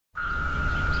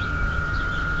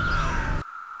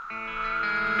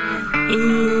She's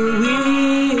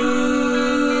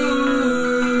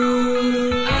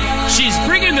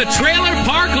bringing the trailer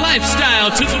park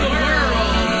lifestyle to the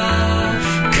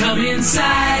world. Come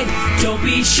inside, don't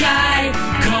be shy,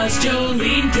 cause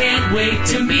Jolene can't wait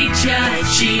to meet ya.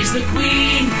 She's the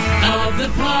queen of the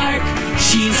park.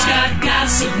 She's got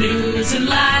gossip, news, and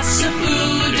lots of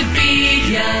food to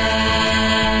feed ya.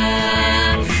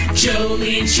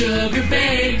 Jolene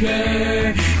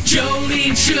Sugarbaker.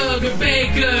 Jolene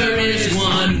Sugarbaker is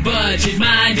one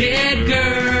budget-minded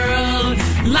girl.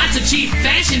 Lots of cheap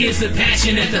fashion is the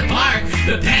passion at the park.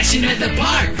 The passion at the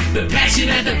park. The passion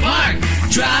at the park.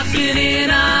 Dropping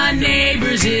in on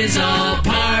neighbors is all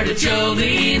part of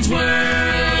Jolene's world.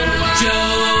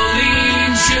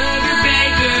 Jolene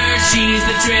Sugarbaker, she's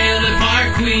the trailer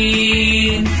park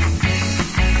queen.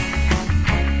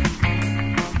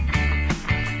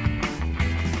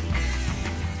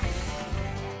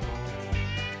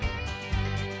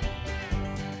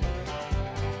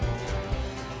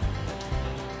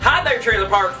 Hi there, Trailer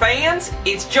Park fans.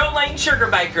 It's Jolene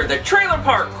Sugarbaker, the Trailer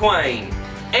Park Queen.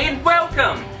 And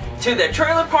welcome to the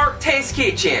Trailer Park Test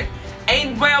Kitchen.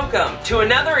 And welcome to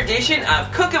another edition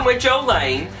of Cooking with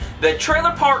Jolene, the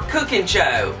Trailer Park Cooking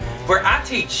Show, where I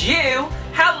teach you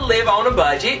how to live on a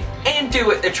budget and do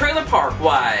it the Trailer Park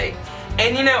way.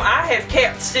 And you know, I have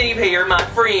kept Steve here, my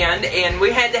friend, and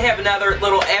we had to have another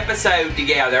little episode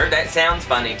together. That sounds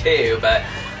funny too, but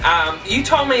you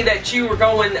told me that you were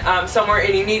going somewhere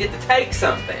and you needed to take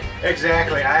something.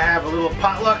 Exactly. I have a little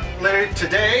potluck later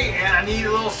today and I need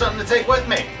a little something to take with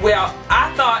me. Well,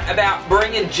 I thought about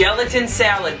bringing gelatin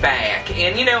salad back.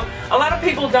 And you know, a lot of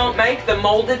people don't make the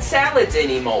molded salads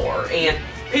anymore. And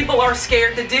people are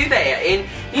scared to do that. And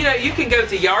you know, you can go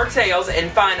to yard sales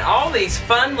and find all these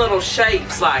fun little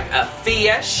shapes like a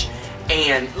fish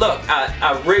and look,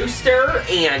 a rooster,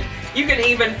 and you can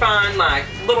even find like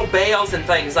little bells and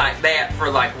things like that for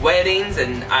like weddings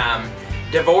and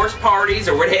divorce parties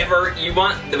or whatever you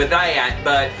want with that.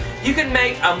 But you can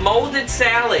make a molded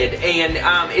salad, and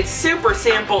it's super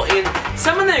simple, and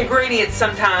some of the ingredients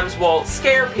sometimes will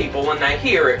scare people when they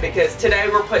hear it, because today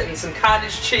we're putting some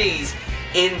cottage cheese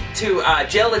into a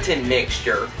gelatin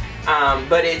mixture.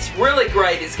 But it's really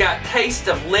great. It's got taste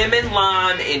of lemon,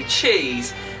 lime, and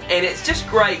cheese. And it's just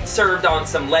great served on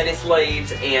some lettuce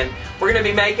leaves, and we're going to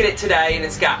be making it today, and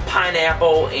it's got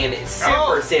pineapple, and it's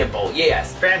super simple.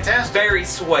 Yes. Fantastic. Very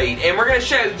sweet. And we're going to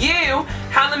show you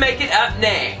how to make it up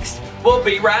next. We'll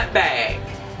be right back.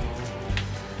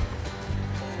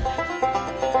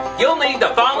 You'll need the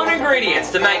following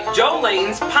ingredients to make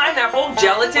Jolene's pineapple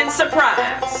gelatin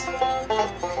surprise.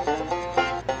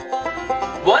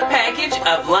 1 package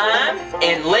of lime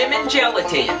and lemon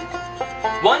gelatin.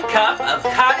 1 cup of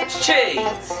cottage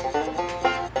cheese.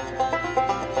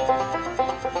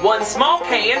 1 small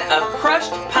can of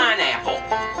crushed pineapple.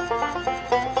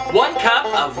 1 cup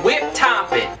of whipped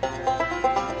topping.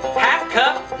 ½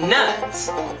 cup nuts.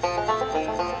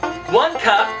 1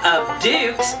 cup of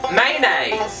Duke's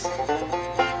mayonnaise.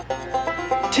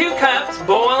 2 cups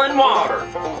boiling water.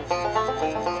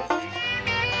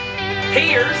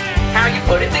 Here's how you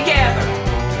put it together.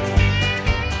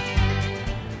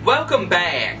 Welcome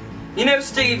back. You know,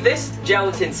 Steve, this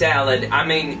gelatin salad, I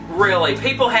mean, really,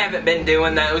 people haven't been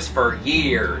doing those for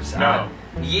years. No.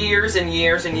 Years and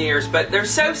years and years, but they're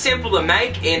so simple to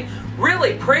make and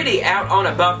really pretty out on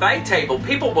a buffet table.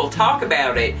 People will talk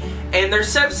about it, and they're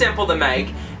so simple to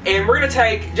make. And we're going to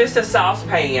take just a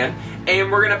saucepan,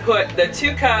 and we're going to put the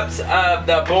 2 cups of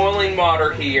the boiling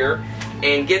water here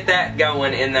and get that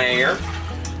going in there.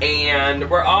 And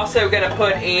we're also going to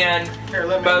put in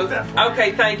both.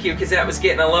 Okay, thank you, because that was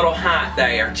getting a little hot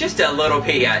there, just a little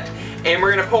bit. And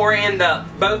we're going to pour in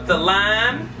both the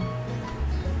lime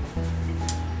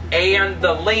and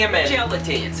the lemon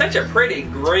gelatin. Such a pretty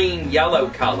green yellow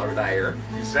color there.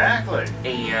 Exactly.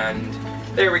 And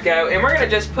there we go. And we're going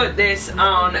to just put this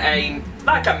on a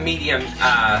medium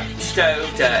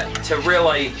stove to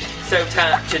really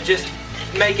to just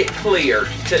make it clear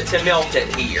to melt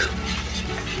it here.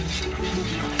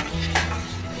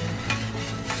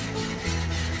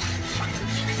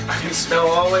 I can smell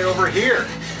all the way over here.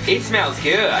 It smells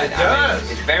good. It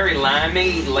does. It's very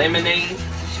limey, lemony.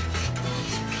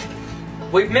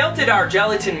 We've melted our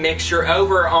gelatin mixture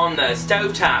over on the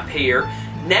stovetop here.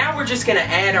 Now we're just going to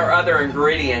add our other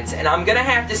ingredients. And I'm going to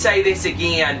have to say this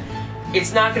again.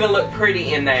 It's not going to look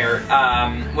pretty in there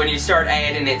when you start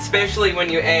adding it, especially when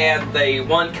you add the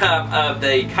 1 cup of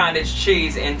the cottage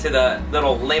cheese into the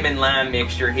little lemon lime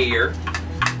mixture here.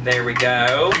 There we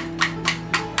go.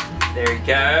 There you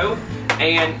go.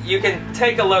 And you can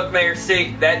take a look there,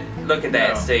 Steve. Look at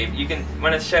that, Steve. You can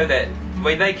want to show that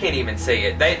well, they can't even see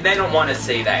it. They don't want to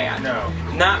see that. No.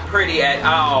 Not pretty at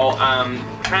all.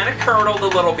 Kind of curdled a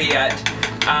little bit,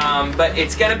 but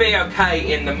it's going to be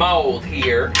okay in the mold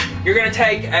here. You're going to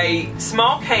take a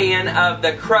small can of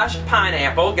the crushed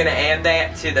pineapple. Going to add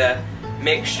that to the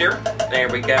mixture. There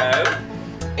we go.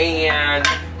 And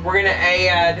we're going to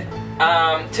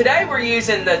add, today we're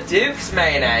using the Duke's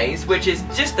mayonnaise, which is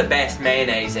just the best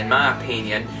mayonnaise in my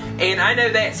opinion. And I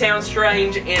know that sounds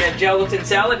strange in a gelatin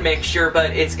salad mixture,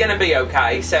 but it's going to be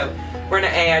okay. So we're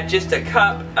going to add just a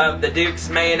cup of the Duke's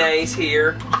mayonnaise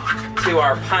here to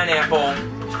our pineapple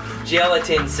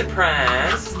gelatin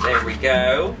surprise. There we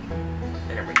go.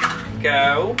 There we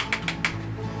go.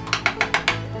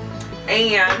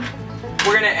 And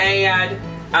we're going to add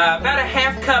about a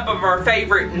half cup of our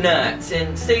favorite nuts.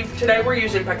 And Steve, today we're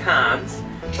using pecans.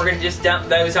 We're going to just dump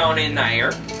those on in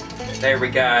there. There we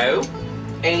go.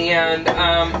 And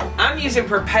I'm using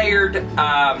prepared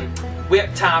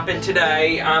whipped topping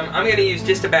today. I'm going to use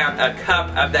just about a cup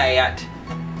of that.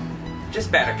 Just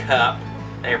about a cup.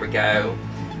 There we go.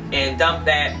 And dump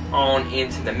that on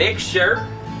into the mixture.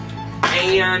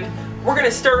 And we're going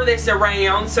to stir this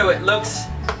around so it looks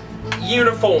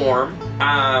uniform.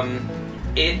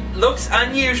 It looks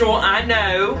unusual, I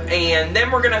know, and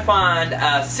then we're going to find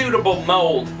a suitable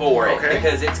mold for it,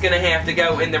 because it's going to have to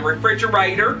go in the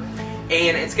refrigerator,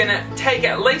 and it's going to take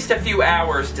at least a few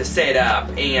hours to set up.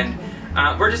 And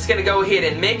we're just going to go ahead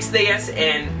and mix this,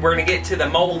 and we're going to get to the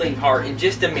molding part in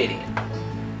just a minute.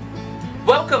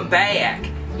 Welcome back.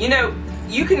 You know,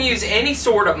 you can use any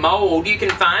sort of mold. You can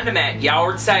find them at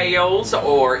yard sales,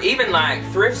 or even like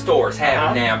thrift stores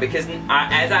have them now, because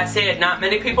as I said, not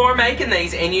many people are making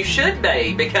these, and you should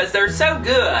be, because they're so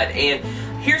good. And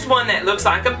here's one that looks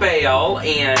like a bell,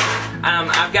 and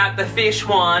I've got the fish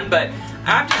one, but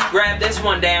I've just grabbed this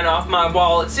one down off my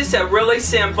wall. It's just a really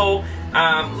simple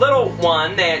little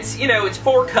one that's, you know, it's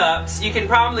 4 cups. You can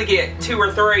probably get 2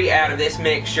 or 3 out of this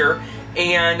mixture.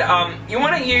 And you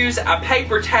want to use a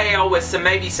paper towel with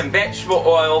maybe some vegetable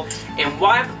oil and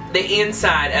wipe the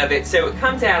inside of it so it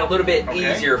comes out a little bit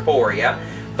easier for you.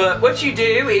 But what you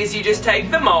do is you just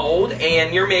take the mold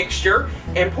and your mixture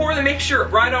and pour the mixture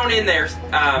right on in there,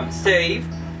 Steve.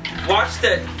 Watch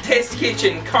the test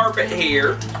kitchen carpet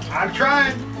here. I'm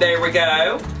trying. There we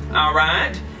go.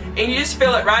 Alright. And you just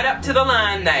fill it right up to the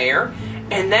line there.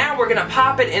 And now we're going to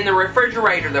pop it in the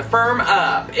refrigerator to firm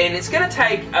up. And it's going to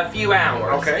take a few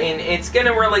hours. And it's going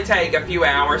to really take a few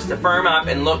hours to firm up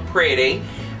and look pretty.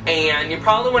 And you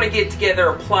probably want to get together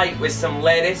a plate with some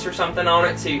lettuce or something on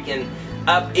it so you can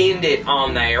upend it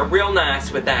on there. Real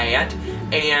nice with that.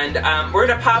 And we're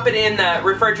going to pop it in the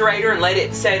refrigerator and let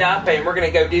it set up. And we're going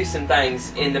to go do some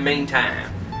things in the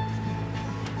meantime.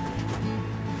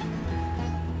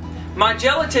 My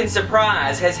gelatin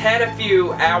surprise has had a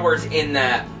few hours in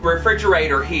the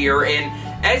refrigerator here, and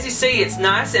as you see, it's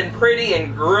nice and pretty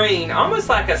and green, almost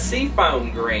like a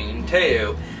seafoam green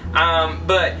too.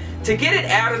 But to get it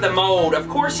out of the mold, of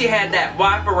course you had that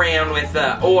wipe around with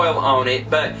the oil on it,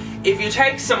 but if you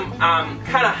take some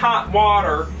kind of hot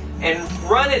water and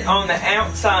run it on the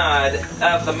outside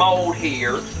of the mold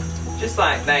here, just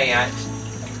like that,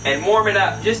 and warm it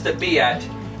up just a bit,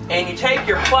 and you take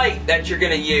your plate that you're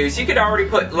going to use. You could already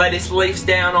put lettuce leaves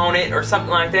down on it or something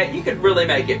like that. You could really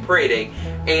make it pretty.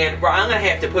 And I'm going to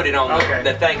have to put it on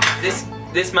the thing.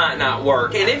 This might not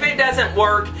work. And if it doesn't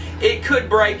work, it could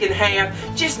break in half.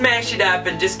 Just mash it up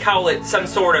and just call it some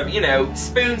sort of, you know,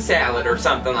 spoon salad or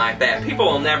something like that. People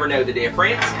will never know the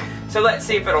difference. So let's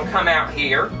see if it'll come out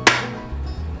here.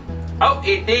 Oh,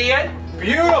 it did.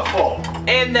 Beautiful.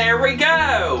 And there we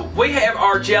go. We have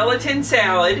our gelatin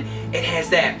salad. It has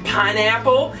that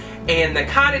pineapple and the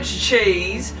cottage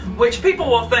cheese, which people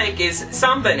will think is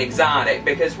something exotic,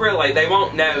 because really they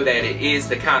won't know that it is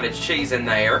the cottage cheese in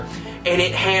there. And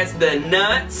it has the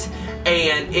nuts,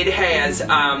 and it has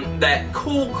that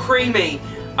cool creamy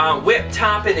whipped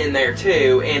topping in there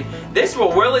too. And this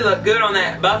will really look good on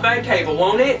that buffet table,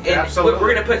 won't it? And absolutely.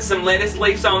 We're going to put some lettuce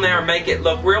leaves on there and make it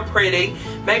look real pretty.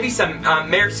 Maybe some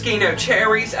maraschino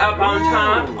cherries up on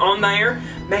top on there.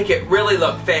 Make it really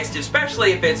look festive,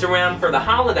 especially if it's around for the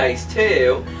holidays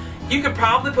too. You could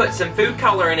probably put some food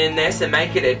coloring in this and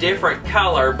make it a different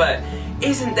color, but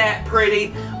isn't that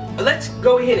pretty? Let's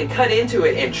go ahead and cut into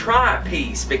it and try a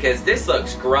piece, because this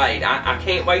looks great. I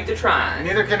can't wait to try it.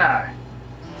 Neither can I.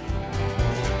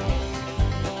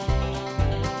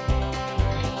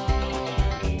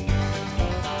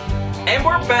 And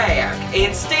we're back.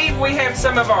 And Steve, we have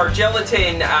some of our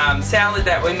gelatin salad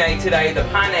that we made today, the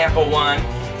pineapple one.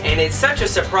 And it's such a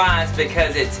surprise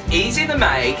because it's easy to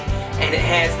make, and it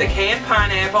has the canned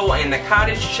pineapple and the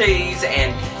cottage cheese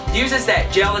and uses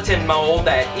that gelatin mold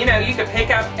that, you know, you can pick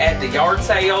up at the yard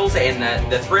sales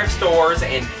and the thrift stores.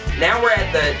 And now we're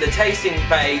at the tasting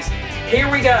phase. Here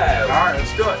we go. Alright,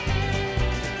 let's do it.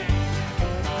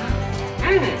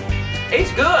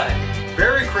 It's good.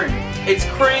 Very creamy. It's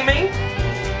creamy.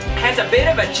 Has a bit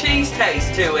of a cheese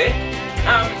taste to it.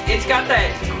 It's got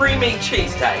that creamy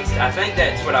cheese taste. I think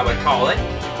that's what I would call it.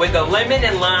 With the lemon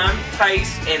and lime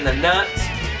taste and the nuts,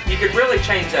 you could really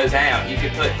change those out. You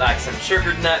could put like some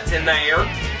sugared nuts in there.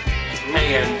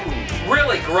 And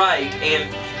really great. And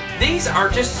these are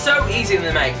just so easy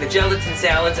to make, the gelatin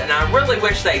salads, and I really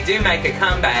wish they do make a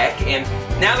comeback. And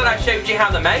now that I showed you how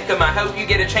to make them, I hope you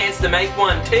get a chance to make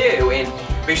one too. And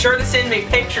be sure to send me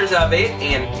pictures of it.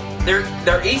 And they're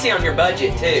easy on your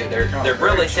budget too. They're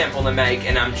really simple to make,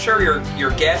 and I'm sure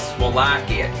your guests will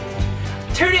like it.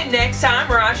 Tune in next time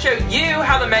where I show you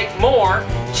how to make more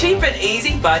cheap and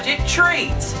easy budget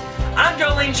treats. I'm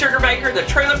Jolene Sugarbaker, the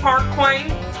Trailer Park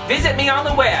Queen. Visit me on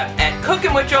the web at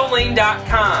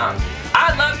cookingwithjolene.com.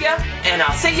 I love you, and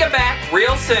I'll see you back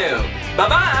real soon.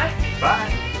 Bye-bye.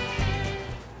 Bye.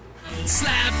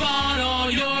 Slap on all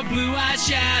your blue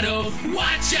eyeshadow.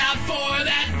 Watch out for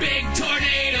that big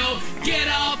tornado. Get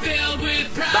all filled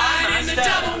with pride in the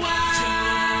double wide.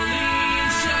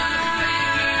 Jolene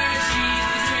Sugarbaker, she's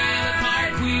the trailer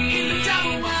park queen. In the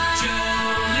double wide.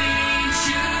 Jolene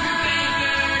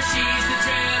Sugarbaker, she's the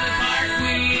trailer park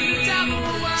queen. In the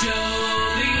double wide.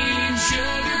 Jolene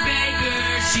Sugarbaker,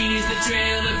 she's the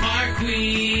trailer park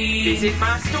queen. Visit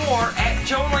my store at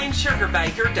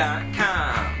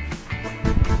jolenesugarbaker.com.